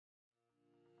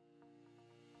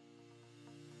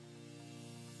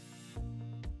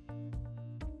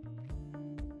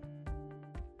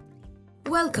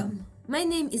Welcome, my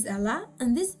name is Ella,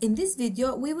 and in this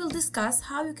video we will discuss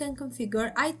how you can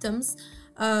configure items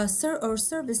or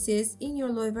services in your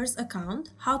Loyverse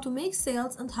account, how to make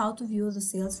sales and how to view the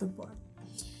sales report.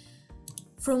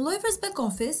 From Loyverse Back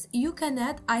Office, you can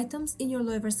add items in your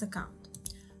Loyverse account.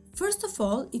 First of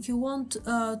all, if you want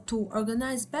to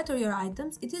organize better your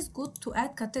items, it is good to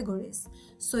add categories.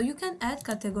 So you can add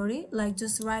category, like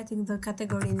just writing the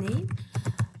category name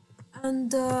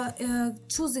and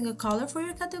choosing a color for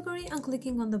your category and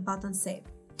clicking on the button Save.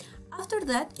 After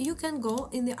that, you can go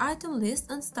in the item list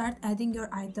and start adding your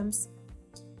items.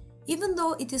 Even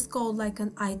though it is called like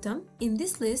an item, in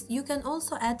this list you can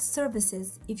also add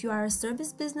services if you are a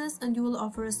service business and you will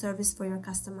offer a service for your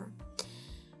customer.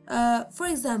 For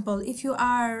example, if you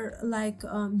are like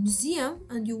a museum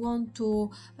and you want to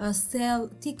sell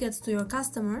tickets to your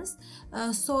customers,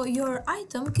 so your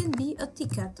item can be a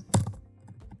ticket.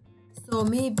 So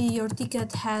maybe your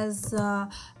ticket has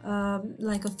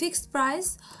like a fixed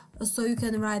price, so you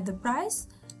can write the price.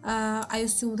 I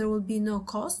assume there will be no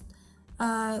cost.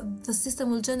 The system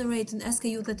will generate an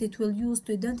SKU that it will use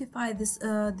to identify this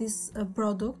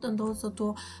product and also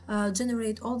to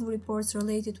generate all the reports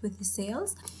related with the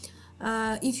sales.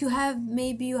 If you have,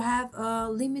 maybe you have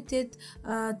limited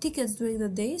tickets during the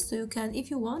day, so you can, if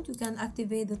you want, you can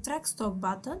activate the track stock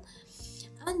button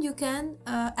and you can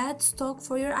add stock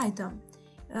for your item.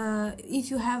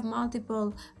 If you have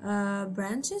multiple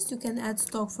branches, you can add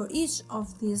stock for each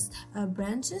of these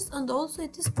branches, and also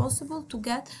it is possible to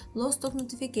get low stock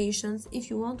notifications if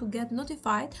you want to get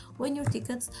notified when your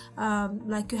tickets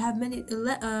like you have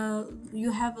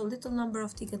a little number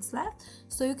of tickets left,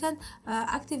 so you can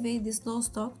activate this low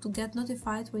stock to get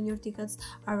notified when your tickets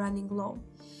are running low.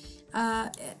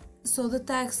 So the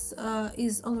tags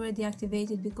is already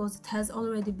activated because it has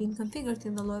already been configured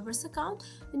in the Loyverse account,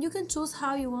 and you can choose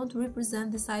how you want to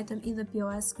represent this item in the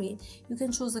POS screen. You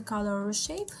can choose a color or a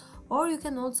shape, or you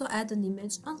can also add an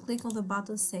image and click on the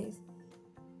button Save.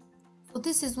 So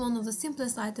this is one of the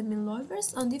simplest items in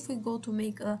Loyverse, and if we go to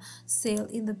make a sale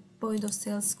in the point of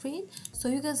sale screen, so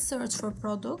you can search for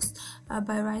products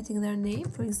by writing their name.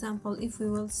 For example, if we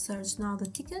will search now the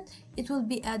ticket, it will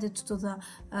be added to the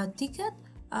ticket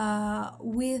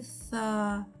with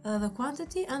the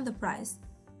quantity and the price,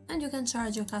 and you can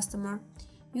charge your customer.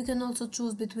 You can also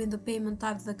choose between the payment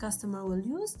type the customer will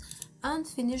use and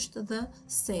finish the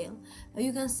sale.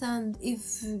 You can send,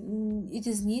 if it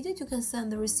is needed, you can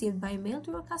send the receipt by mail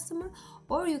to your customer,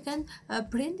 or you can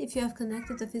print if you have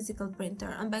connected a physical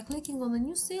printer, and by clicking on the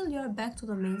new sale you are back to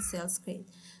the main sales screen.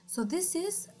 So this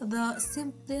is the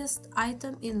simplest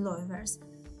item in Loyverse.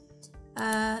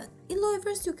 In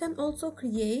Loyverse you can also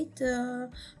create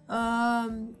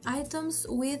items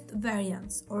with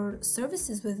variants or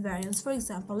services with variants. For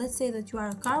example, let's say that you are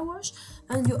a car wash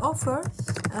and you offer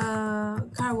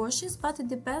car washes, but it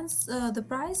depends, the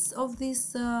price of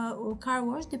this car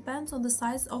wash depends on the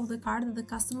size of the car that the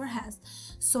customer has.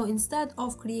 So instead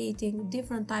of creating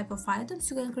different type of items,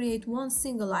 you can create one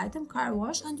single item, car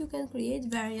wash, and you can create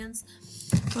variants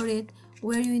for it,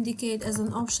 where you indicate as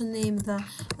an option name the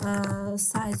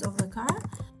size of the car,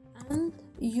 and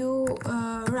you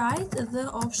write the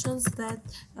options that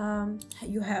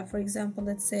you have. For example,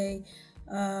 let's say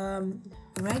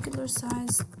regular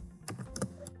size.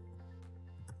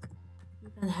 You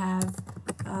can have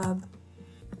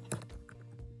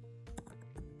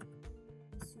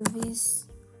SUVs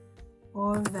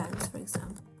or vans, for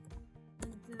example.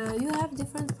 And, you have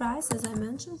different price, as I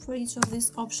mentioned, for each of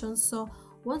these options. So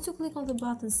once you click on the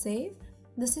button Save,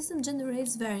 the system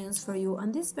generates variants for you,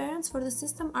 and these variants for the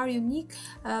system are unique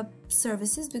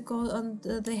services because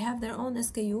they have their own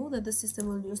SKU that the system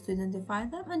will use to identify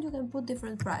them, and you can put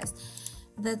different price.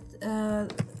 That,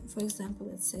 for example,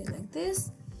 let's say like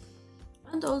this.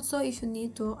 And also, if you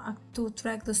need to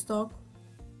track the stock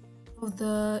of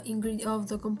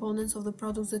the components of the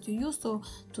products that you use to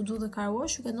do the car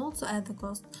wash, you can also add the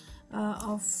cost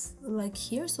of like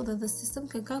here, so that the system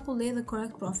can calculate the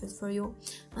correct profit for you.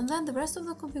 And then the rest of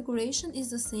the configuration is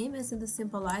the same as in the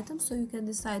simple item, so you can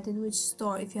decide in which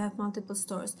store, if you have multiple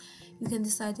stores, you can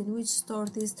decide in which store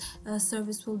this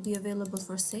service will be available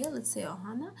for sale. Let's say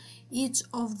Ohana. Each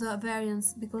of the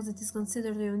variants, because it is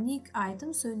considered a unique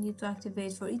item, so you need to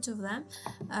activate for each of them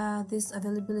this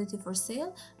availability for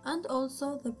sale, and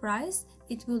also the price,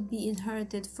 it will be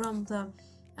inherited from the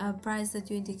price that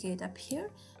you indicate up here.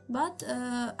 But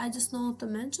I just want to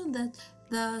mention that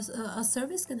a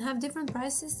service can have different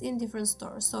prices in different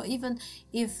stores. So even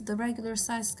if the regular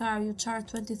size car you charge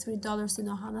 $23 in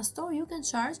Ohana store, you can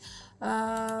charge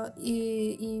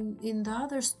in the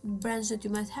other branch that you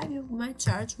might have, you might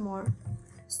charge more.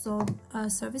 So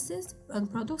services and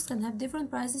products can have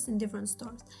different prices in different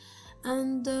stores,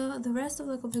 and the rest of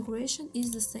the configuration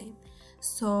is the same.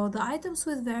 So the items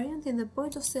with variant in the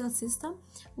point of sale system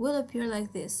will appear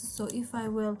like this. So if I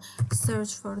will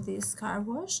search for this car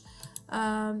wash,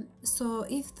 so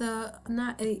if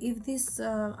this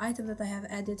item that I have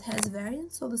added has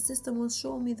variants, so the system will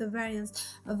show me the variants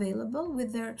available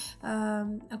with their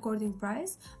according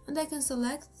price, and I can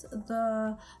select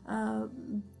the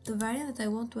variant that I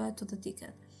want to add to the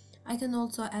ticket. I can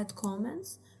also add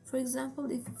comments. For example,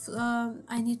 if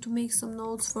I need to make some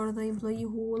notes for the employee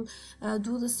who will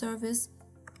do the service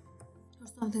or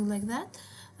something like that,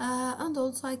 and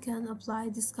also I can apply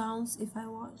discounts if I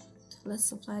want.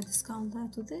 Let's apply a discount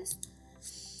to this,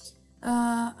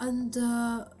 and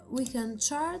we can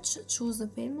choose the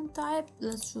payment type.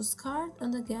 Let's choose card,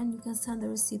 and again you can send a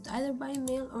receipt either by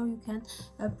mail, or you can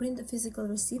print a physical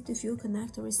receipt if you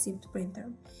connect a receipt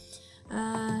printer.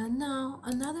 Now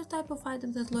another type of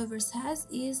item that Loyverse has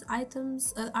is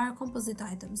items are composite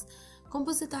items.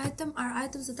 Composite items are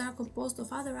items that are composed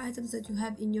of other items that you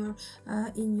have in your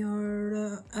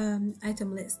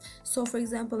item list. So for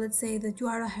example, let's say that you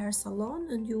are a hair salon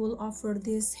and you will offer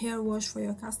this hair wash for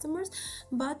your customers,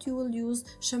 but you will use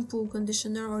shampoo,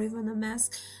 conditioner, or even a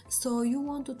mask. So you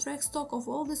want to track stock of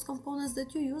all these components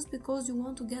that you use, because you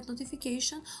want to get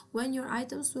notification when your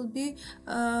items will be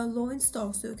low in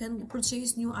stock, so you can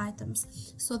purchase new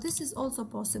items. So this is also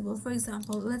possible. For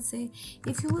example, let's say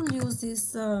if you will use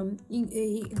this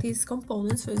these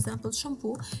components, for example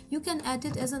shampoo, you can add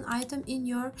it as an item in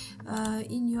your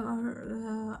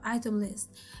item list.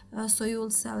 So you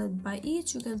will sell it by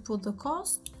each. You can put the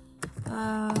cost,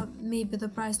 maybe the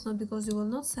price not, because you will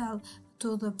not sell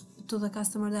to the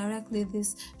customer directly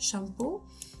this shampoo.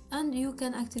 And you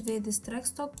can activate this track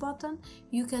stock button.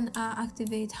 You can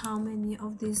activate how many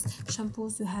of these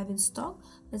shampoos you have in stock.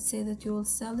 Let's say that you will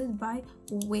sell it by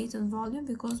weight and volume,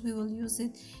 because we will use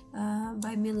it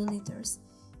by milliliters.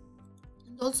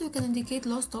 And also you can indicate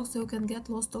low stock, so you can get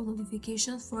low stock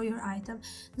notifications for your item.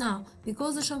 Now,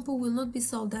 because the shampoo will not be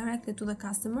sold directly to the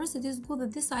customers, it is good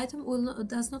that this item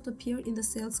does not appear in the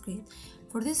sales screen.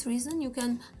 For this reason, you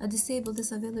can disable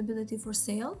this availability for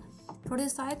sale for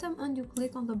this item, and you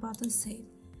click on the button save.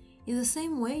 In the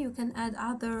same way, you can add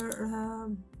other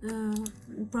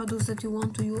products that you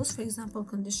want to use, for example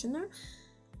conditioner.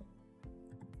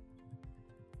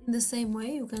 In the same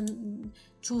way, you can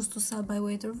choose to sell by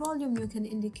weight or volume. You can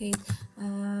indicate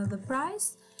the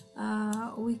price.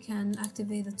 We can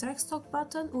activate the track stock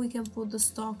button. We can put the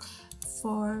stock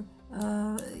for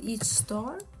each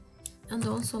store, and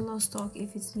also low stock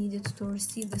if it's needed to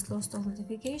receive this low stock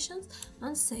notifications,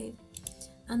 and save.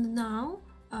 And now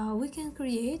we can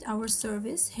create our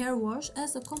service hair wash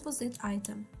as a composite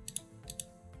item.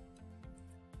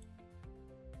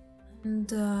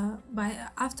 And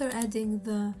after adding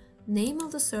the name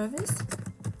of the service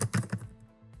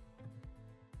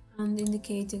and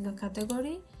indicating a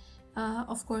category,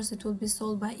 of course it will be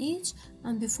sold by each.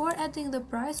 And before adding the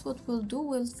price, what we'll do,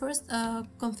 we'll first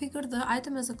configure the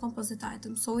item as a composite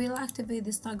item. So we'll activate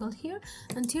this toggle here,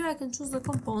 and here I can choose the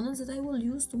components that I will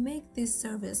use to make this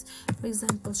service. For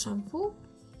example, shampoo,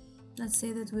 let's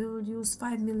say that we will use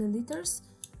 5 milliliters,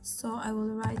 so I will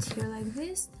write here like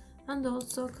this. And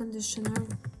also conditioner,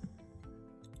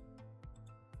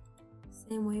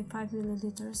 same way, 5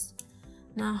 milliliters.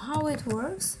 Now how it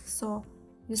works, so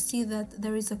you see that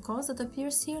there is a cost that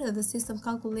appears here that the system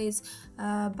calculates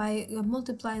by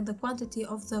multiplying the quantity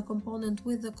of the component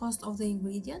with the cost of the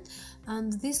ingredient,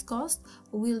 and this cost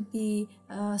will be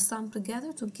summed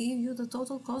together to give you the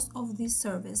total cost of this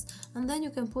service. And then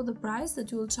you can put the price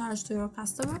that you will charge to your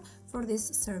customer for this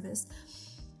service.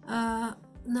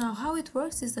 Now how it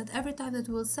works is that every time that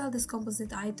we will sell this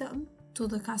composite item to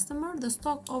the customer, the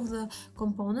stock of the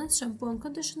components, shampoo and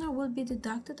conditioner, will be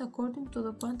deducted according to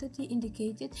the quantity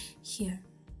indicated here.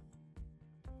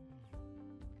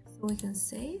 So we can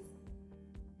save.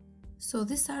 So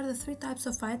these are the 3 types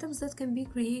of items that can be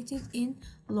created in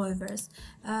Loyverse.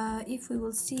 If we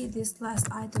will see this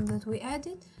last item that we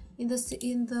added, in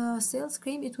the sales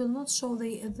screen, it will not show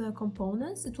the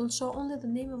components, it will show only the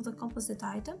name of the composite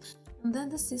item, and then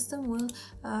the system will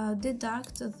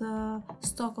deduct the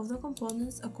stock of the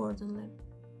components accordingly.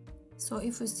 So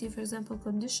if we see, for example,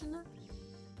 conditioner,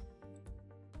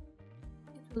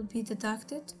 it will be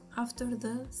deducted after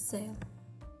the sale.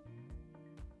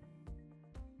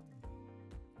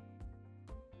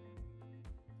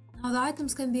 Now the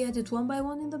items can be added one by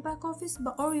one in the back office,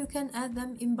 or you can add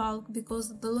them in bulk, because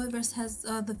the Loyverse has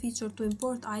the feature to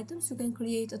import items. You can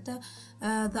create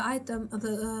the item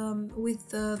with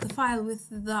the file with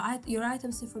your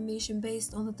items information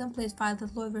based on the template file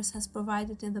that Loyverse has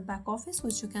provided in the back office,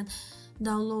 which you can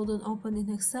download and open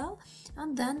in Excel,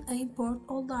 and then import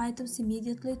all the items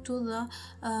immediately to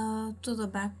the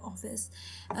back office.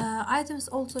 Items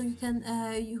also you can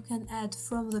add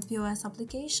from the POS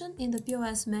application. In the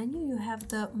POS menu you have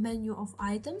the menu of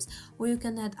items, where you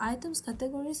can add items,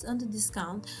 categories, and a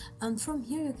discount, and from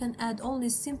here you can add only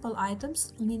simple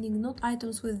items, meaning not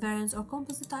items with variants or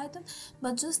composite item,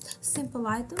 but just simple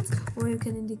items, where you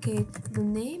can indicate the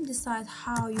name, decide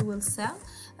how you will sell,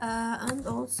 and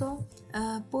also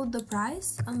put the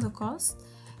price and the cost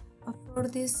for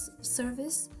this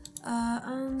service,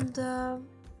 and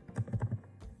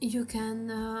you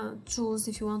can choose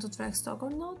if you want to track stock or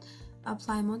not,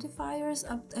 apply modifiers,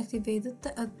 activate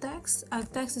the tax.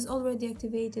 Tax is already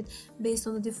activated based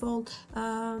on the default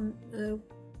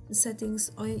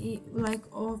settings like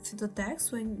of the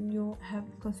tax when you have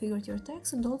configured your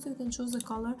tax, and also you can choose the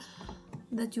color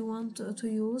that you want to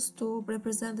use to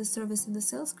represent the service in the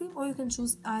sales screen, or you can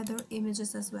choose either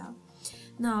images as well.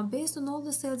 Now, based on all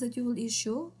the sales that you will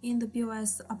issue in the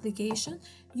POS application,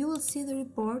 you will see the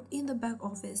report in the back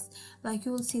office. Like,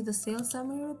 you will see the sales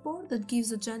summary report that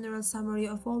gives a general summary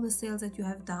of all the sales that you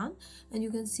have done, and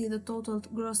you can see the total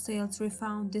gross sales,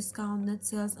 refund, discount, net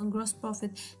sales, and gross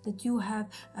profit that you have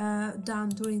done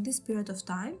during this period of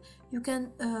time. You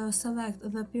can select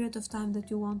the period of time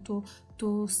that you want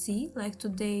to see, like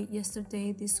today,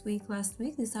 yesterday, this week, last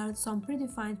week. These are some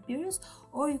predefined periods,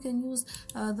 or you can use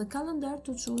the calendar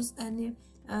to choose any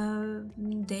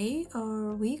day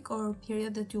or week or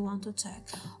period that you want to check.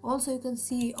 Also, you can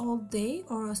see all day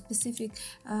or a specific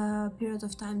period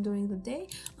of time during the day,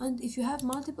 and if you have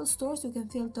multiple stores, you can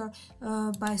filter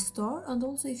by store, and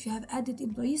also if you have added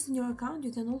employees in your account,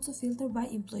 you can also filter by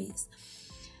employees.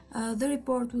 The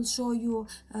report will show you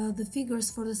the figures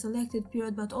for the selected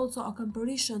period, but also a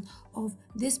comparison of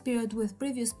this period with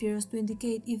previous periods to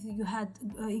indicate if you had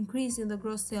increase in the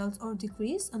gross sales or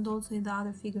decrease, and also in the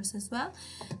other figures as well.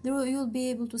 You'll be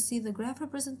able to see the graph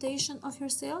representation of your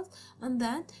sales, and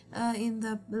then in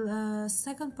the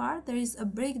second part there is a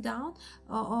breakdown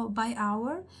by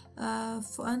hour,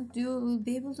 and you will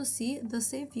be able to see the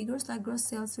same figures like gross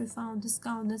sales, refund,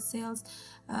 discount, net sales,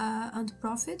 and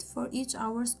profit for each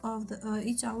hour of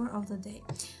the day.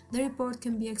 The report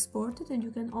can be exported, and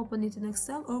you can open it in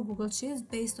Excel or Google Sheets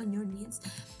based on your needs.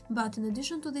 But in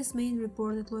addition to this main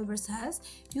report that Loyverse has,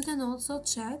 you can also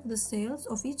check the sales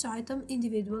of each item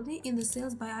individually in the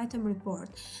sales by item report,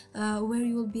 where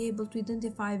you will be able to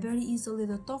identify very easily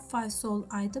the top 5 sold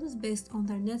items based on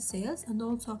their net sales, and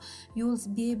also you will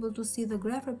be able to see the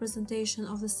graph representation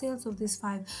of the sales of these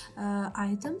 5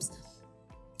 items,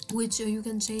 which you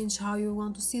can change how you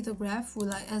want to see the graph,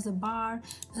 like as a bar,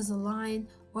 as a line,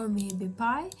 or maybe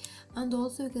pie. And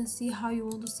also you can see how you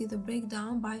want to see the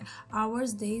breakdown by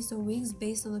hours, days, or weeks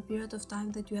based on the period of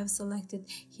time that you have selected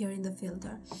here in the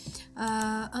filter.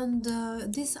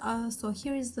 So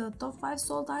here is the top 5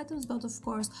 sold items, but of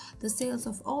course the sales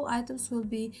of all items will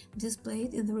be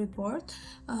displayed in the report,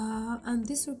 and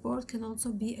this report can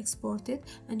also be exported,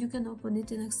 and you can open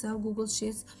it in Excel, Google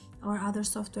Sheets, or other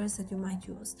softwares that you might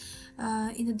use.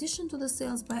 In addition to the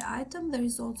sales by item, there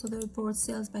is also the report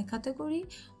sales by category,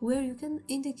 where you can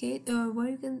indicate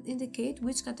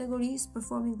which category is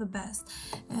performing the best.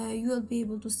 You will be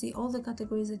able to see all the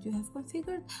categories that you have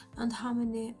configured and how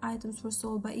many items were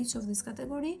sold by each of this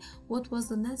category, what was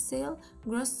the net sale,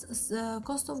 gross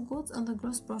cost of goods, and the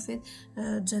gross profit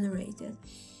generated.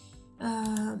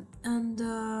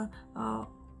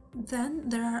 Then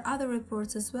there are other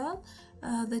reports as well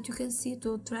that you can see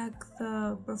to track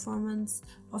the performance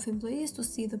of employees, to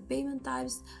see the payment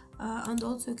types, and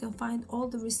also you can find all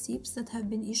the receipts that have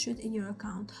been issued in your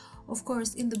account. Of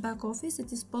course, in the back office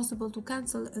it is possible to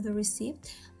cancel the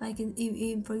receipt, like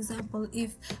for example,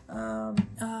 if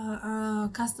a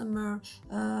customer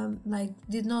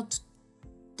did not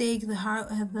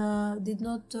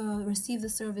receive the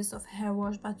service of hair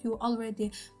wash, but you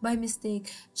already by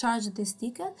mistake charged this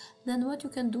ticket, then what you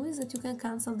can do is that you can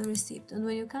cancel the receipt. And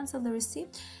when you cancel the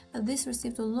receipt, this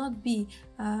receipt will not be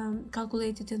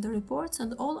calculated in the reports,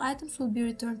 and all items will be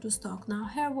returned to stock. Now,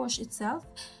 hair wash itself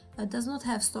does not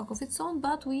have stock of its own,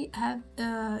 but we have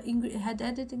had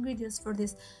added ingredients for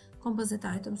this composite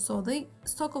item, so the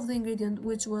stock of the ingredient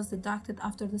which was deducted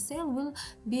after the sale will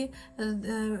be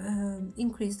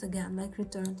increased again, like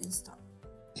returned in stock.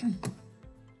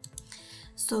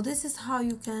 So this is how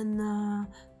you can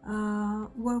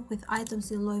work with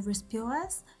items in Loyverse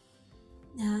POS.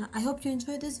 I hope you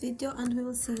enjoyed this video, and we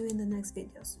will see you in the next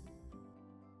videos.